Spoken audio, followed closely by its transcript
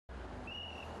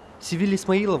Севиль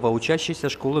Исмаилова, учащаяся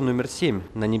школы номер 7.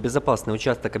 На небезопасный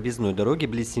участок объездной дороги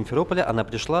близ Симферополя она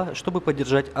пришла, чтобы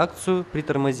поддержать акцию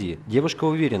 «Притормози». Девушка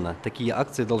уверена, такие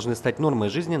акции должны стать нормой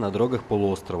жизни на дорогах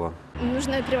полуострова.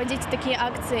 Нужно приводить такие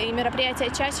акции и мероприятия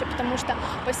чаще, потому что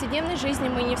в повседневной жизни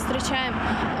мы не встречаем,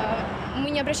 мы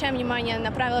не обращаем внимания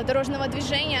на правила дорожного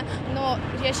движения, но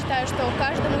я считаю, что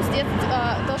каждому с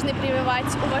детства должны прививать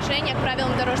уважение к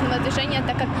правилам дорожного движения,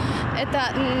 так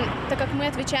как мы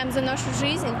отвечаем за нашу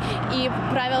жизнь, и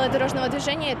правила дорожного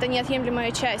движения – это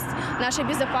неотъемлемая часть нашей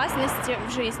безопасности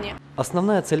в жизни.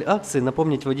 Основная цель акции –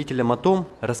 напомнить водителям о том,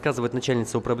 рассказывает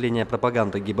начальница управления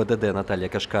пропаганды ГИБДД Наталья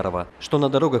Кашкарова, что на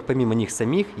дорогах помимо них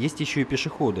самих есть еще и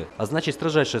пешеходы, а значит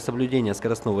строжайшее соблюдение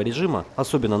скоростного режима,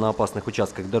 особенно на опасных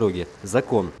участках дороги,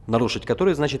 закон, нарушить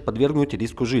который значит подвергнуть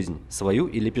риску жизнь, свою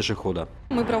или пешехода.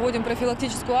 Мы проводим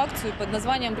профилактическую акцию под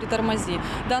названием «Притормози».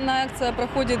 Данная акция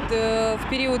проходит в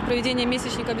период проведения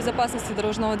месячника безопасности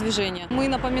дорожного движения. Мы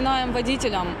напоминаем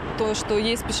водителям то, что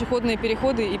есть пешеходные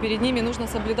переходы и перед ними нужно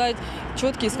соблюдать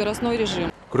четкий скоростной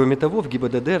режим. Кроме того, в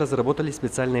ГИБДД разработали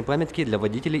специальные памятки для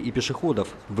водителей и пешеходов.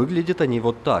 Выглядят они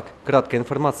вот так. Краткая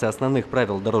информация основных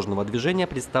правил дорожного движения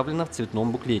представлена в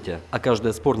цветном буклете, а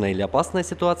каждая спорная или опасная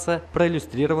ситуация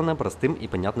проиллюстрирована простым и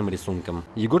понятным рисунком.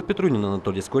 Егор Петрунин,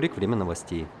 Анатолий Скорик. Время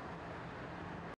новостей.